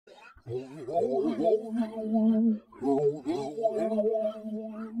Wake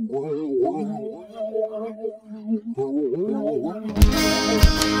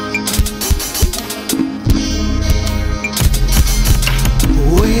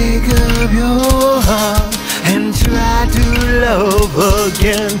up your heart and try to love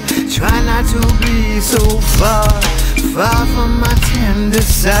again. Try not to be so far, far from my tender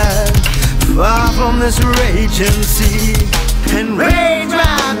side, far from this raging sea. And raise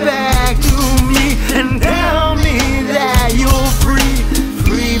my back to me and tell me that you're free,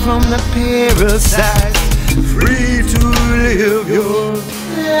 free from the parasites, free to live your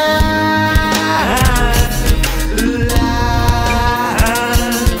life.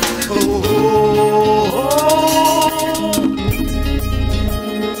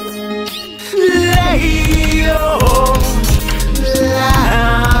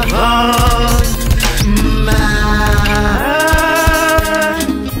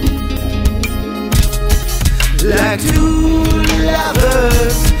 Like two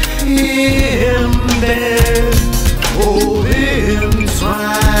lovers in bed, holding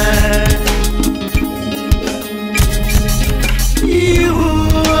twine. You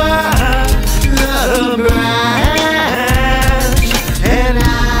are the branch, and I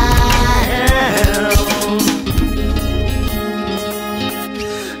am.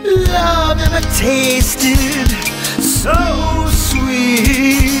 Love never tasted so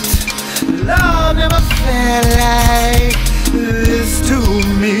sweet. Love never felt like this to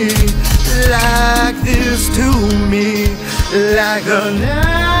me, like this to me, like a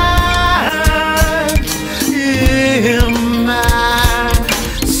knife in my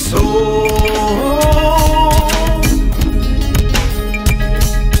soul.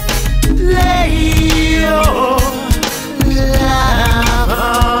 Lay your love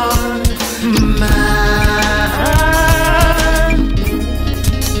on mine,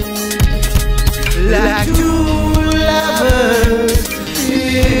 like two lovers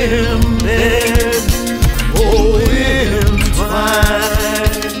in bed, oh, entwined.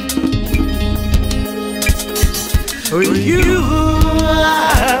 You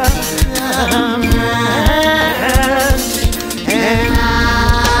are the branch, and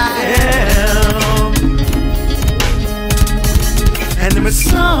I am. And there was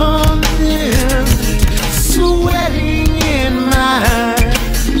something sweating in my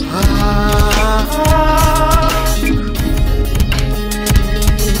heart.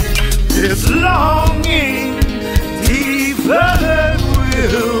 This longing deeper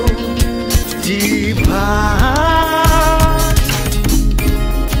will depart,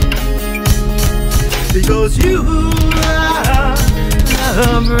 because you are the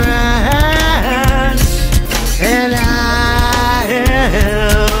bride.